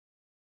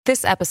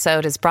This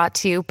episode is brought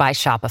to you by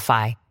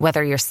Shopify.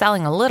 Whether you're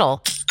selling a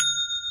little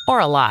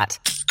or a lot,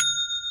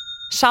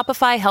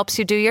 Shopify helps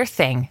you do your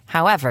thing,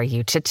 however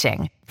you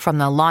cha-ching. From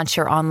the launch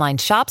your online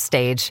shop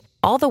stage,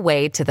 all the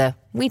way to the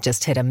we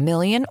just hit 1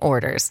 million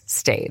orders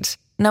stage.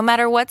 No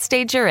matter what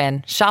stage you're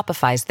in,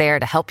 Shopify's there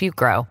to help you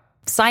grow.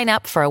 Sign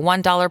up for a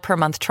 $1 per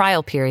month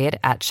trial period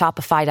at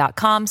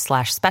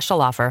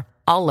shopify.com/special offer,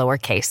 all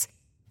lowercase.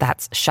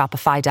 That's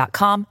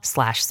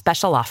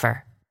shopify.com/special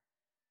offer.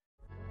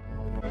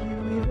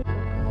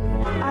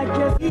 I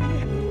guess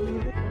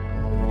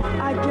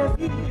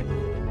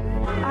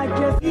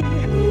then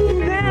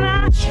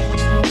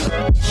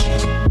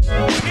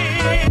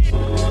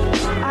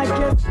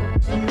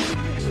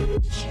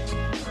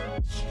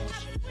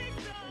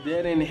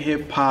Dead in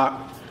Hip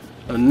Hop,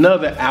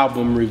 another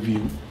album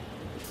review.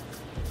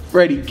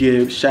 Freddie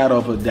Gibbs, Shadow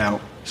of a Doubt.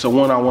 It's a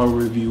one-on-one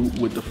review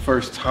with the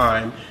first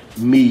time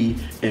me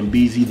and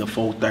BZ the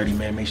 430,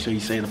 man. Make sure you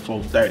say the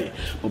 430.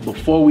 But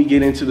before we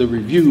get into the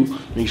review,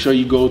 make sure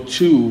you go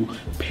to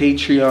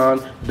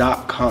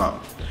patreon.com.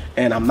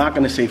 And I'm not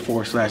gonna say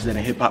 /Dead in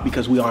Hip Hop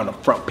because we are on the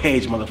front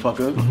page,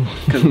 motherfucker.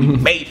 Because we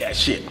made that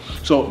shit.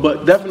 So,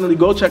 but definitely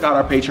go check out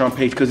our Patreon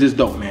page because it's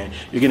dope, man.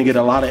 You're gonna get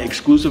a lot of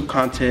exclusive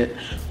content,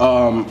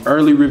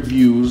 early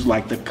reviews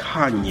like the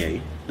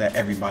Kanye that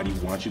everybody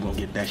wants. You're gonna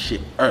get that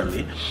shit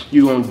early.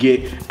 You're gonna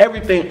get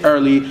everything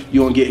early.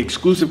 You're gonna get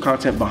exclusive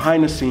content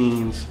behind the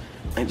scenes.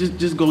 And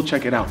just go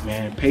check it out,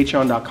 man.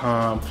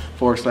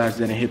 Patreon.com/Dead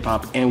in Hip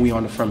Hop, and we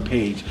on the front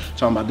page.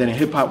 Talking about Dead in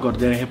Hip Hop, go to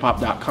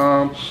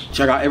deadinhiphop.com.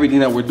 Check out everything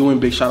that we're doing.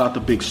 Big shout out to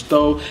Big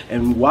Stowe.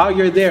 And while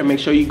you're there, make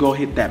sure you go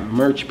hit that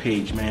merch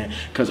page, man,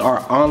 because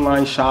our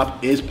online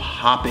shop is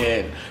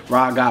popping.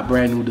 Rod got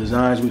brand new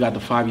designs. We got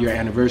the 5-year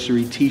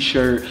anniversary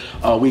t-shirt.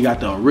 We got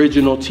the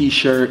original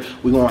t-shirt.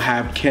 We're gonna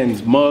have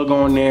Ken's mug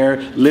on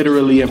there,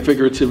 literally and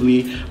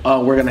figuratively.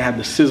 We're gonna have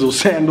the sizzle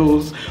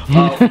sandals,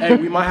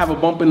 and we might have a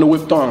bump in the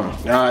whip thong.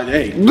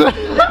 Hey,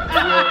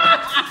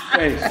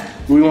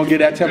 we're gonna get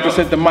that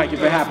 10% the mic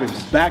if it happens.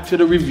 Back to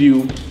the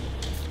review.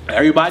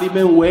 Everybody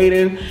been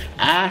waiting,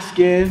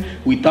 asking.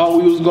 We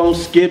thought we was gonna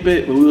skip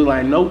it, but we were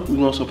like, nope, we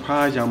gonna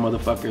surprise y'all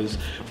motherfuckers.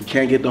 We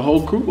can't get the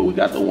whole crew, but we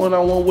got the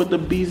one-on-one with the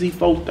BZ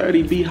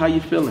 430. B, how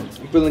you feeling?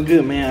 I'm feeling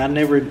good, man. I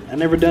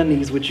never done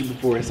these with you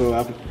before, so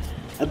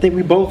I think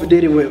we both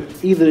did it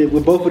with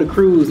both of the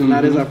crews, and now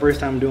this is our first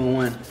time doing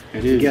one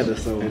together.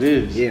 So it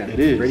is. Yeah,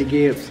 it is. Freddie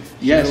Gibbs.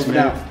 Yes,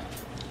 man.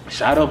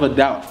 Shadow of a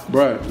Doubt,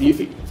 bro.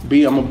 B,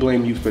 I'm gonna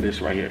blame you for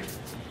this right here.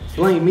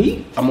 Blame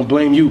me? I'm gonna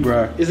blame you,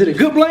 bro. Is it a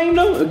good blame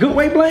though? A good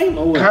way blame?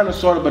 Kind of,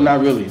 sort of, but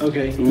not really.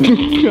 Okay.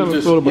 Kind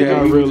of, sort of, but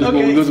not really.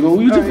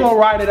 We just gonna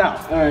ride it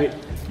out. All right.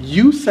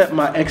 You set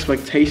my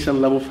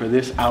expectation level for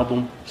this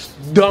album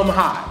dumb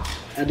high.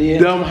 I did.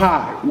 Dumb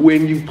high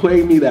when you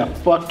played me that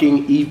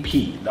fucking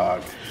EP,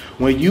 dog.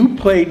 When you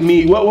played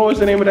me, what was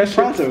the name of that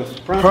shit?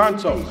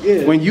 Pronto.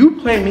 Yeah. When you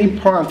played me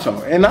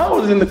Pronto, and I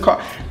was in the car.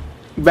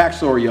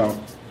 Backstory, y'all.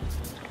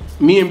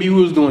 Me and B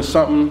was doing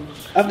something.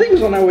 I think it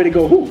was on our way to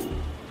go hoop.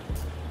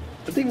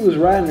 I think we was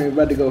riding and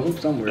about to go hoop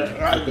somewhere.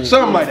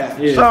 Something like that.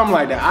 Yeah. Something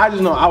like that. I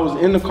just know I was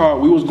in the car.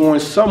 We was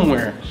going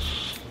somewhere.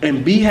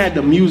 And B had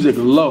the music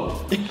low.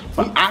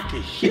 But I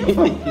could hear him.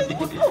 What the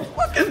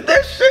fuck is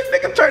that shit?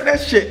 Nigga, turn that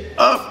shit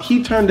up.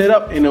 He turned it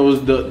up and it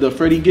was the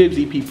Freddie Gibbs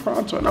EP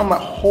Pronto. And I'm like,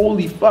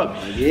 holy fuck.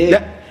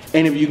 Yeah.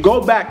 And if you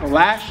go back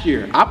last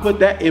year, I put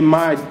that in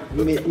my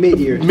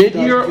mid-year.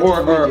 Mid-year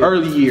or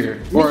early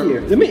year? Mid-year.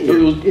 The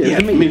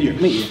mid-year.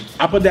 Mid-year.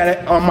 I put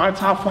that on my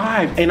top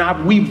 5. And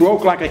we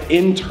broke like an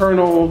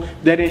internal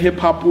Dead in Hip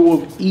Hop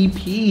rule of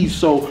EPs.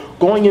 So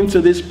going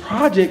into this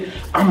project,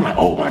 I'm like,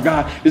 oh my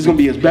God, this is going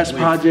to be his best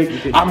project.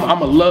 I'm going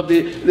to love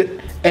it.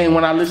 And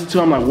when I listened to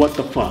it, I'm like, what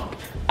the fuck?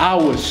 I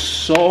was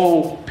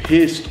so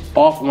pissed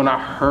off when I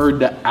heard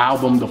the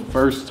album the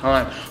first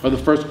time or the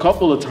first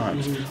couple of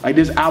times. Like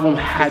this album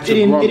had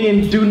to grow. It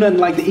didn't do nothing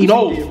like the EP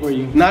did for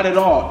you. Not at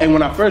all. And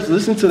when I first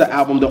listened to the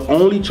album, the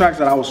only tracks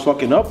that I was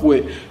fucking up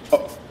with,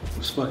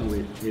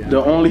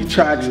 the only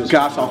tracks,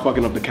 God saw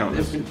fucking up the count.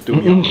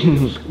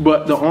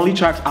 But the only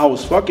tracks I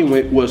was fucking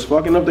with was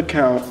Fucking Up the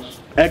Count,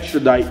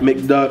 Extradite,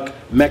 McDuck,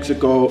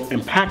 Mexico,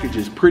 and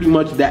Packages. Pretty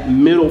much that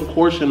middle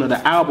portion of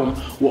the album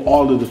with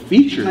all of the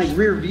features. Like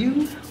Rear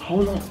View?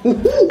 Hold on. Go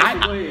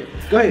ahead.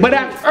 But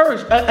at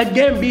first,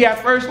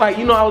 like,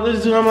 you know, I was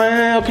listening to it, I'm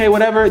like, okay,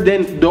 whatever.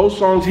 Then those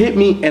songs hit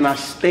me and I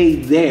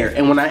stayed there.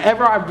 And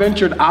whenever I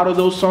ventured out of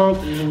those songs,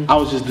 I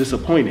was just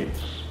disappointed.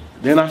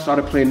 Then I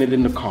started playing it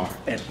in the car.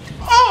 And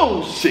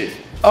oh shit.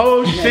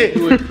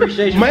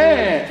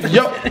 Man,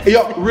 yo,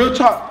 real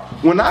talk.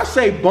 When I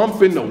say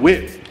bump in the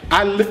whip,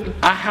 I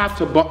have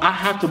to bump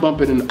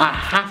it in. I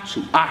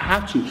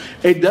have to.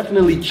 It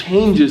definitely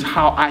changes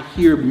how I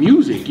hear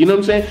music. You know what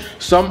I'm saying?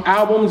 Some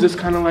albums, it's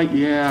kind of like,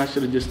 yeah, I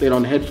should have just stayed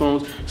on the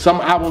headphones.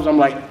 Some albums, I'm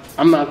like,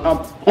 I'm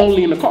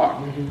only in the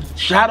car.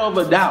 Shadow of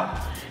a Doubt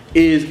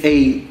is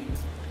a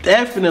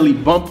definitely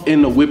bump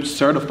in the whip,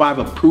 certified,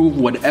 approved,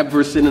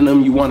 whatever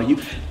synonym you want to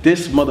use.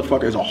 This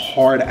motherfucker is a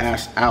hard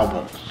ass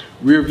album.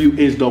 Rear View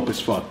is dope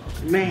as fuck.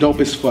 Man. Dope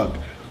as fuck.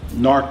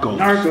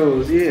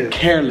 Narcos, yeah.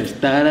 Careless,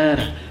 da da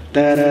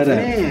da da da.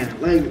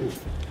 Man, like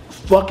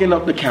fucking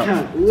up the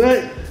count.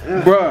 What?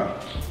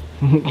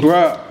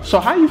 Bruh. So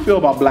how you feel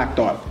about Black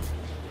Thought?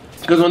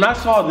 Because when I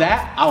saw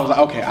that, I was like,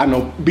 okay, I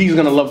know B's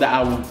gonna love the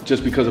album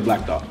just because of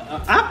Black Thought.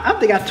 I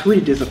think I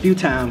tweeted this a few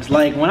times.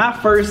 Like when I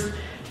first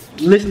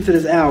listened to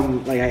this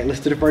album, like I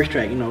listened to the first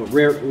track,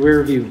 Rare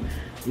Review,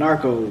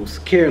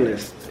 Narcos,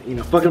 Careless,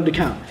 Fucking Up the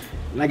Count.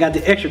 And I got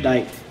the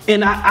Extradite.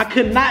 And I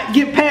could not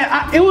get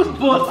past, it was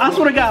for, I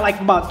swear to God, like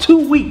about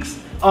 2 weeks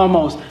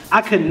almost,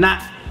 I could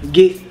not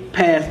get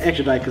past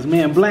Extradite. Because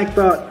man, Black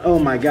Thought, oh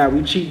my God,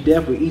 we cheat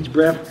death with each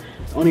breath.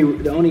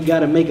 The only guy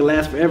to make it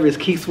last forever is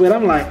Keith Sweat.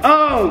 I'm like,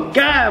 oh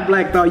God,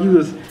 Black Thought, you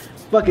was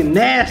fucking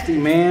nasty,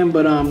 man.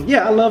 But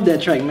yeah, I love that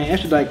track, man.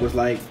 Extradite was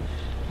like,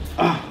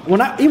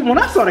 when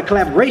I saw the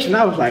collaboration,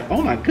 I was like,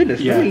 oh my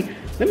goodness, yeah.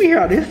 let me hear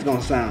how this is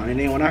gonna sound. And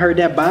then when I heard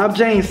that Bob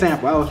James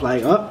sample, I was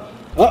like,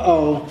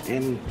 uh-oh.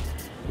 And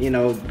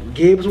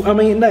Gibbs, I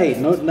mean,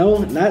 no,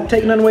 not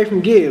taking nothing away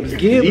from Gibbs.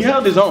 Gibbs, he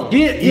held his own.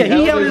 He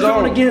held his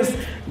own against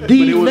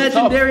the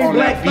legendary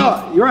Black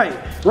Thought.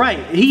 Right.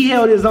 He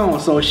held his own.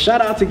 So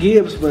shout out to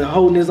Gibbs for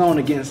holding his own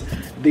against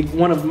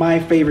one of my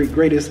favorite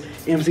greatest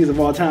MCs of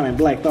all time in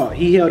Black Thought.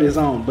 He held his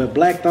own. But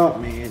Black Thought,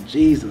 man,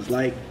 Jesus,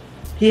 like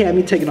he had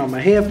me taking off my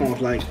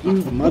headphones, like you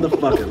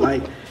motherfucker,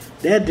 like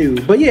that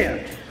dude. But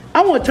yeah,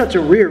 I want to touch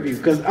on Rear View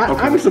because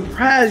I'm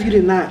surprised you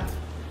did not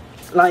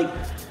like.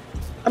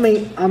 I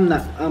mean, I'm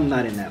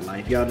not in that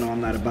life. Y'all know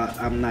I'm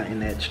not in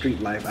that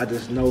street life. I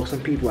just know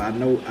some people. I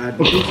do some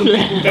people.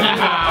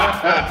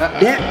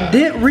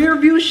 that Rear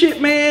View shit,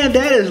 man,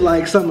 that is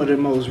like some of the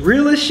most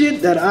realest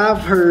shit that I've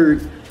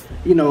heard.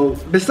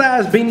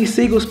 Besides Beanie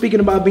Siegel speaking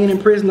about being in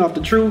prison off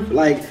the truth,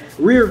 like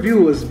Rear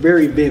View was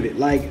very vivid.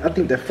 Like I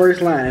think the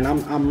first line, and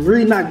I'm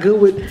really not good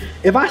with.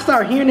 If I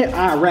start hearing it,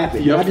 I rap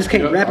it. I just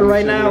can't rap it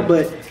right now.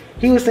 But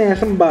he was saying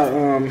something about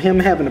him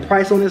having a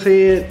price on his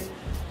head.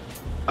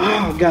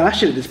 Oh God, I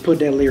should have just put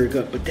that lyric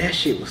up, but that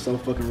shit was so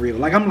fucking real.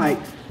 Like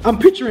I'm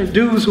picturing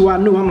dudes who I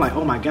knew. I'm like,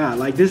 oh my God,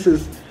 like this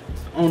is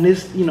on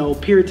this,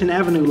 Puritan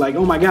Avenue. Like,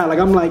 oh my God,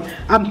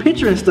 I'm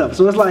picturing stuff.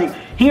 So it's like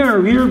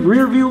hearing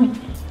Rear View.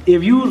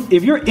 If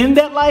you're in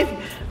that life,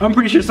 I'm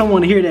pretty sure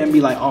someone will hear that and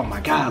be like, oh my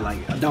God,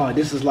 like dog,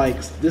 this is.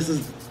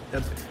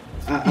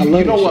 I love.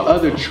 You know what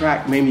other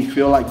track made me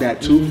feel like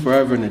that too? Mm-hmm.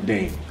 Forever and a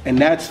Day. And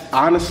that's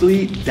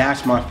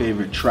my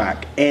favorite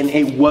track. And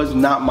it was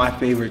not my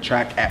favorite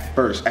track at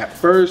first. I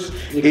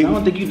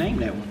don't think you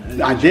named that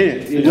one. I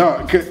did. Yeah.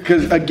 No,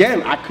 because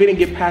again, I couldn't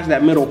get past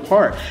that middle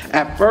part.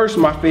 At first,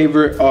 my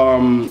favorite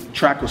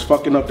track was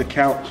Fucking Up the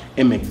Count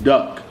and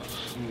McDuck.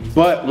 Mm-hmm.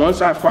 But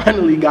once I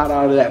finally got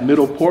out of that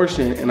middle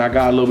portion and I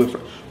got a little bit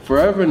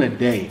Forever and a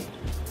Day,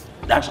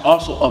 that's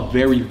also a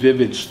very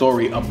vivid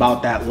story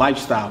about that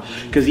lifestyle.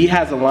 Because he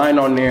has a line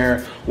on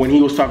there when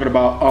he was talking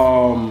about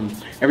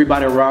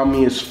everybody around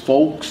me is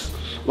folks.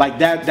 Like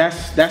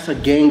that's a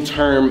gang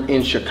term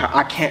in Chicago.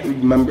 I can't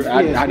remember.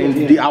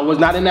 I was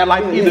not in that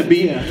life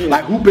either.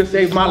 Like hooping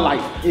saved my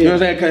life. You know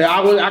what I'm saying?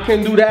 Cause I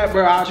couldn't do that,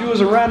 bro. You was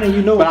around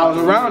it, But I was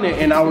around it,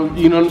 and I was,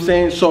 you know what I'm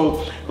saying.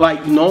 So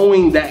like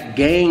knowing that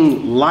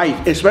gang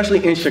life,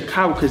 especially in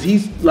Chicago, because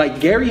he's like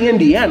Gary,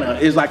 Indiana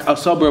is like a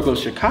suburb of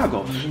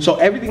Chicago. Mm-hmm. So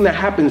everything that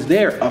happens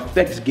there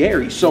affects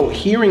Gary. So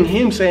hearing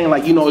him saying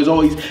like, there's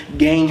always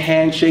gang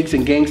handshakes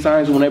and gang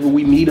signs whenever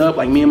we meet up,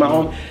 like me and my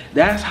home.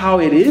 That's how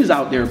it is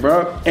out there,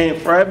 bro.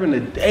 And Forever and a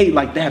Day,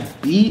 like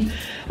that beat,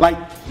 like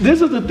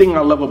this is the thing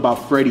I love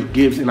about Freddie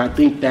Gibbs, and I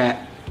think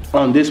that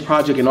on this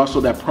project and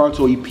also that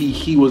Pronto EP,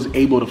 he was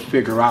able to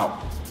figure out.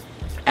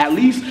 At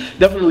least,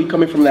 definitely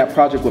coming from that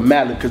project with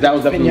Madlib, because that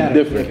was definitely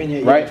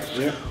different, right?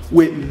 Yeah.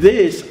 With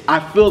this, I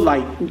feel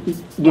like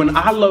when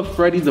I love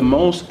Freddie the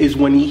most is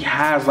when he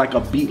has like a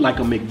beat like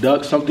a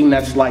McDuck, something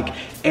that's like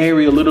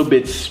airy, a little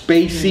bit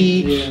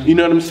spacey, you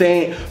know what I'm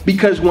saying?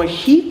 Because when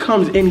he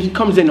comes in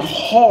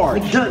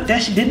hard. McDuck,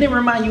 that shit, didn't it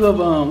remind you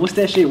of, what's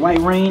that shit, White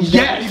Range?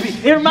 Yes.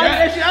 It reminded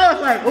me of that shit, I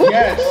was like,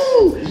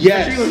 ooh.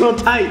 Yes. She was so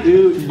tight,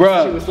 dude.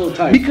 Bruh. She was so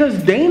tight.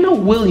 Because Dana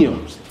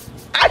Williams,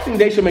 I think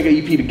they should make an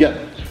EP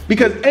together.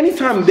 Because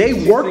anytime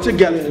they work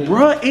together,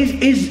 bruh,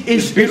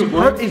 it's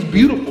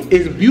beautiful.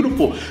 It's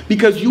beautiful.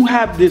 Because you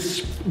have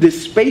this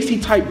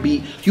spacey type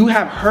beat. You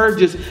have her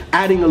just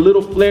adding a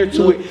little flair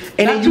to it.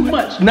 And not too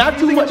much. Not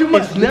too much.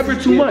 It's never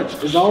too much.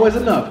 It's always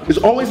enough. It's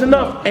always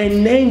enough.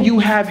 And then you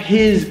have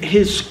his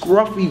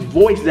scruffy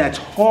voice that's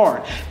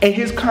hard. And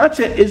his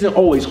content isn't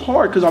always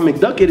hard, because on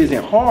McDuck it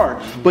isn't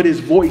hard, but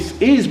his voice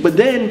is. But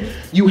then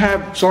you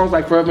have songs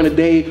like Forever and a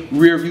Day,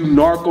 Rear View,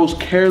 Narcos,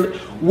 Careless,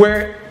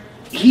 where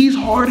he's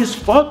hard as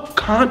fuck,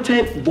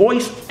 content,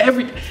 voice,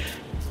 everything.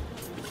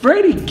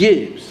 Freddie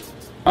Gibbs,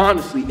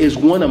 honestly, is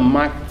one of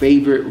my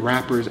favorite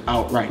rappers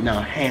out right now,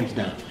 hands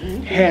down.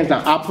 Hands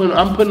down.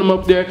 I'm putting him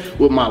up there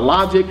with my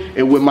Logic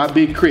and with my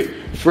Big Crit.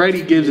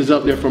 Freddie Gibbs is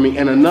up there for me.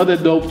 And another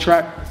dope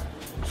track,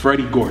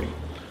 Freddie Gordy.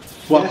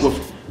 Fuck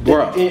with,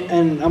 bruh.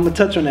 And I'm gonna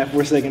touch on that for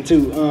a second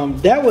too.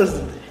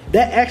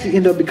 That actually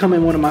ended up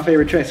becoming one of my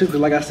favorite tracks too, because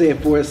like I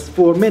said,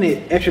 for a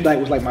minute, Extradite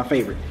was like my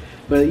favorite.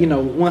 But you know,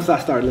 once I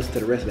started listening to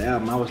the rest of the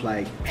album, I was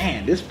like,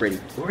 man, this Freddie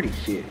Gordy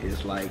shit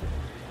is like,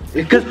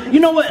 because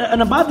you know what?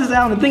 And about this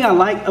album, the thing I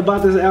like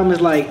about this album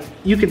is like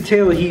you can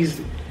tell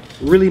he's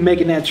really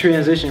making that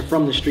transition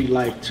from the street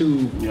life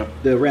to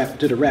the rap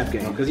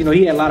game. Because you know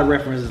he had a lot of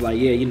references like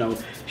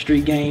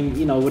street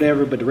game,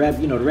 whatever. But the rap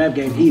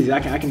game easy. I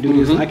can do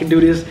this. I can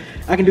do this.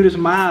 I can do this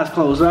with my eyes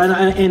closed.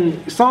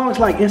 And songs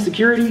like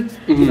Insecurity,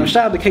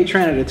 shout out to K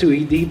Tranada too.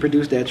 He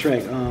produced that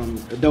track.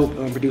 A dope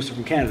producer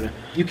from Canada.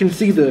 You can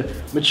see the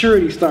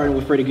maturity starting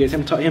with Freddie Gibbs.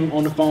 Him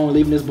on the phone,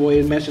 leaving this boy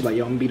a message like,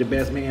 "Yo, I'm gonna be the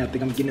best man. I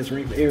think I'm getting this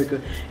ring for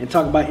Erica." And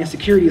talk about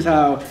Insecurity is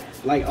how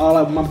like all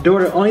of my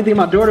daughter, only thing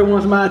my daughter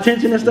wants my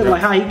attention and stuff.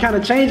 Like how he kind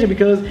of changed it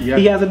because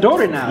he has a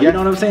daughter now. You know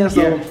what I'm saying?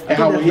 So and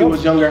how when he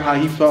was younger, how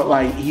he felt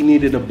like he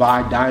needed to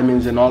buy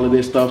diamonds and all of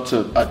this stuff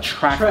to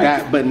attract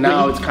that. But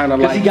now it's kind of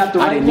like he got the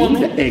right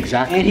woman,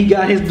 exactly, and he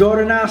got his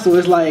daughter now. So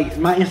it's like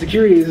my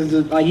insecurities is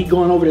just, like he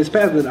going over this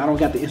path, but I don't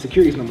got the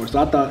insecurities no more.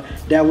 So I thought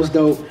that was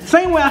dope.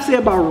 Same way I said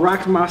about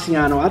Rock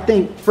Marciano. I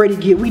think Freddie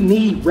Gibbs. We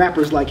need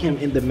rappers like him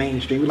in the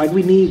mainstream. Like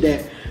we need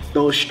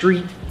those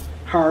street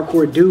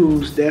hardcore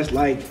dudes. That's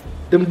like.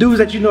 Them dudes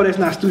that that's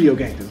not studio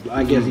gangsters,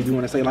 I guess if you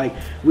want to say. Like,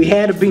 we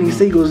had the Beanie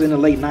Siegels in the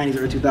late 90s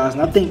or 2000s.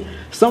 I think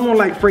someone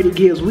like Freddie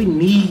Gibbs, we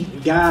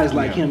need guys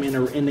like him in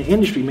the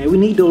industry, man. We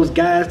need those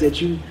guys that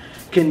you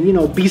can,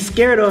 be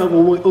scared of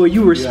or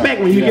you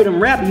respect when you hear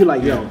them rap. You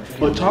like, yo.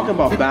 But talking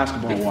about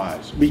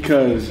basketball-wise,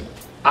 because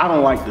I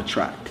don't like the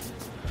track.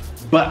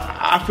 But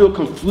I feel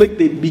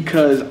conflicted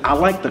because I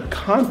like the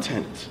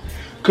content.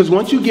 Because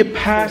once you get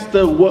past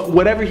the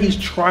whatever he's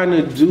trying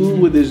to do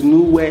with his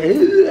new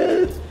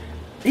way...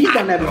 He's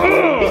done that before.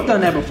 He's done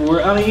that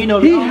before. I mean,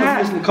 he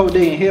has listened to Cold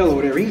Day in Hell or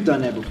whatever. He's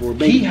done that before.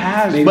 He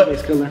has, but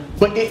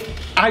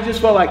I just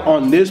felt like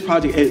on this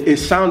project, it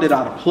sounded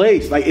out of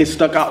place. Like it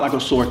stuck out like a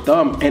sore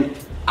thumb, and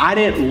I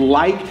didn't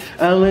like.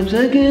 I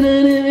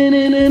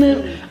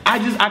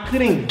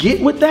couldn't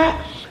get with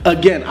that.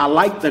 Again, I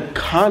like the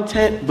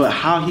content, but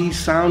how he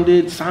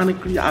sounded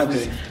sonically, I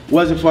just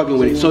wasn't fucking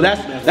with it. So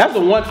that's the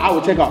one I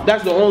would take off.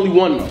 That's the only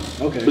one though.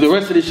 Okay. But the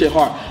rest of this shit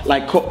hard.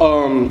 Like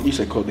you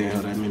said Cold Damn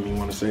Hell, that made me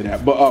want to say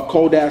that. But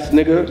Cold Ass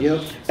Nigga.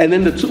 Yep. And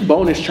then the 2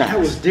 bonus tracks. That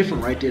was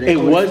different right there. It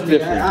was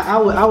different. I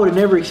would have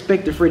never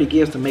expected Freddie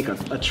Gibbs to make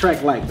a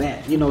track like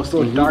that.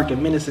 So dark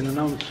and menacing, and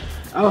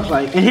I was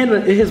like,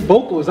 and his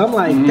vocals, I'm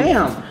like,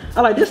 damn. I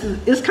like this.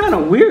 It's kind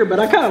of weird, but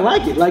I kind of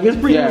like it. Like it's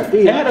pretty. Yeah.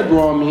 It had to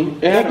grow on me.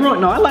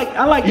 No, I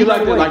like. You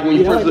liked it like when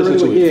you first listened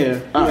to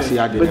it. Yeah. See,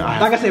 I didn't.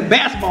 Like I said,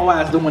 basketball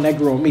wise, the one that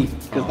grew on me.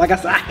 Because like I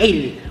said, I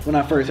hated it when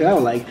I first heard it. I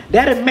was like,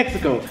 that in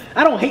Mexico.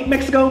 I don't hate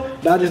Mexico,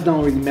 but I just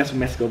don't really mess with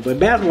Mexico. But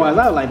basketball wise,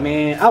 I was like,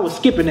 man, I was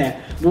skipping that.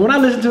 But when I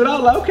listened to it, I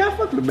was like, okay, I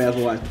fucked with the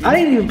basketball wise. I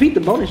didn't even peep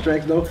the bonus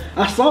tracks though.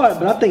 I saw it,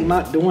 but I think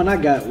the one I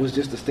got was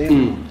just the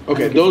standard.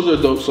 Okay, those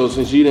are dope. So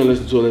since you didn't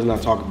listen to it, let's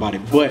not talk about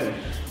it. But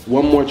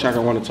one more track I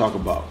want to talk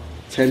about.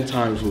 10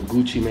 times with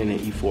Gucci Mane and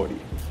E40.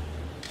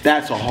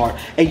 That's a hard.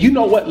 And you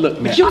know what?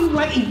 Look, man. But you don't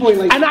like E40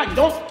 like and I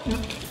don't.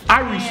 I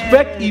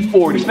respect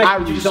E40. I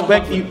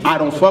respect E. I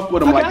don't fuck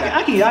with him like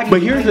that.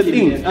 But here's the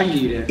thing. I can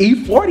give you that.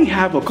 E40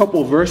 have a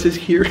couple verses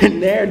here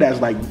and there that's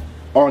like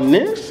on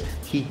this.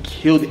 He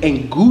killed it,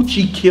 and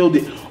Gucci killed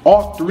it.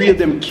 All 3 of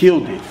them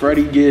killed it.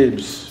 Freddie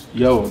Gibbs,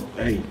 yo,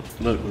 hey,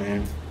 look,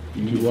 man.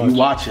 You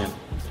watching?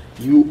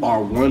 You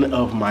are one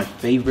of my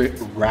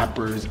favorite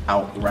rappers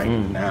out right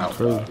now.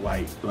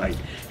 Like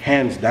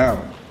hands down.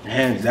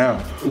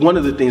 One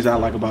of the things I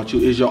like about you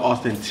is your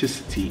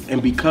authenticity.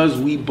 And because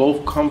we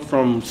both come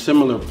from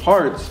similar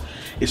parts,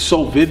 it's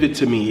so vivid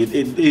to me.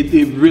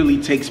 It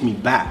really takes me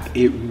back.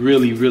 It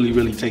really, really,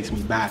 really takes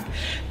me back.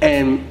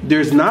 And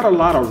there's not a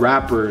lot of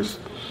rappers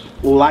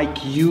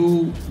like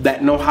you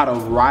that know how to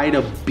ride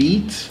a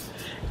beat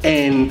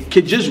and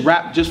could just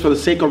rap just for the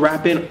sake of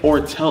rapping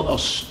or tell a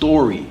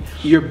story.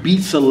 Your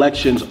beat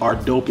selections are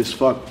dope as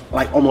fuck,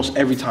 like almost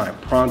every time.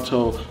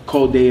 Pronto,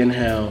 Cold Day in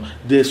Hell,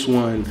 this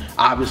one,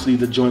 obviously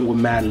the joint with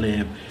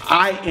Madlib.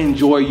 I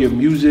enjoy your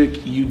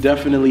music. You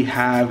definitely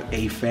have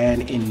a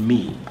fan in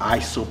me. I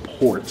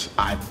support,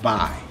 I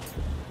buy.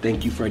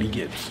 Thank you, Freddie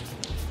Gibbs.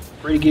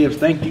 Freddie Gibbs,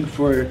 thank you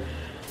for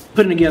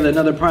putting together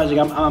another project.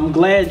 I'm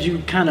glad you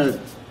kind of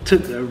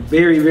took a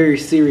very, very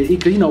serious,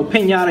 because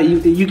Pinata,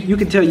 you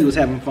can tell you was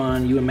having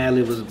fun. You and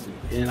Madlib was,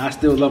 and I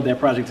still love that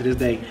project to this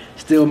day.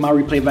 Still, my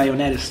replay value on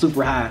that is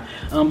super high.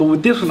 But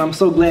with this one, I'm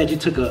so glad you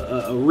took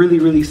a really,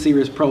 really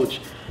serious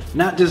approach,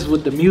 not just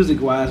with the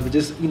music wise, but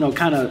just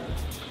kind of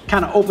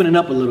opening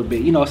up a little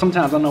bit.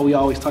 Sometimes I know we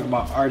always talk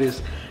about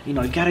artists. You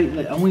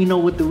gotta, we know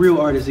what the real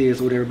artist is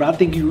or whatever. But I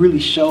think you really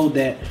showed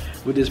that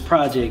with this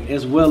project,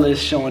 as well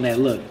as showing that,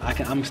 look,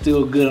 I'm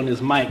still good on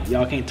this mic.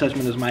 Y'all can't touch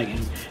me on this mic.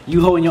 And you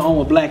holding your own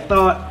with Black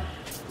Thought,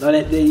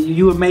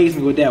 you amazed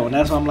me with that one.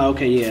 That's why I'm like,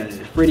 okay, yeah,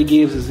 Freddie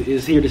Gibbs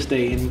is here to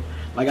stay. And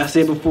like I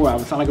said before, I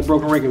would sound like a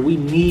broken record. We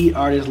need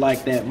artists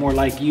like that, more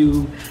like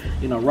you,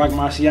 Rock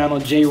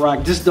Marciano,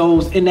 J-Rock, just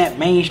those in that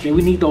mainstream.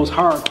 We need those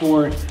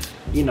hardcore,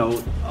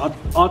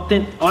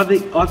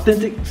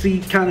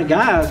 authentic kind of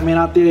guys, man,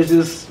 out there that's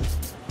just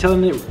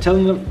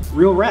telling them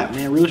real rap,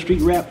 man, real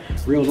street rap,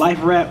 real life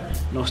rap,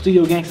 no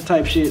studio gangster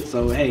type shit.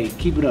 So hey,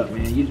 keep it up,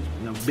 man. You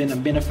know,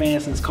 been a fan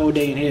since Cold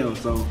Day in Hell,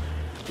 so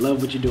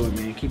love what you're doing,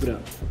 man. Keep it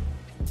up.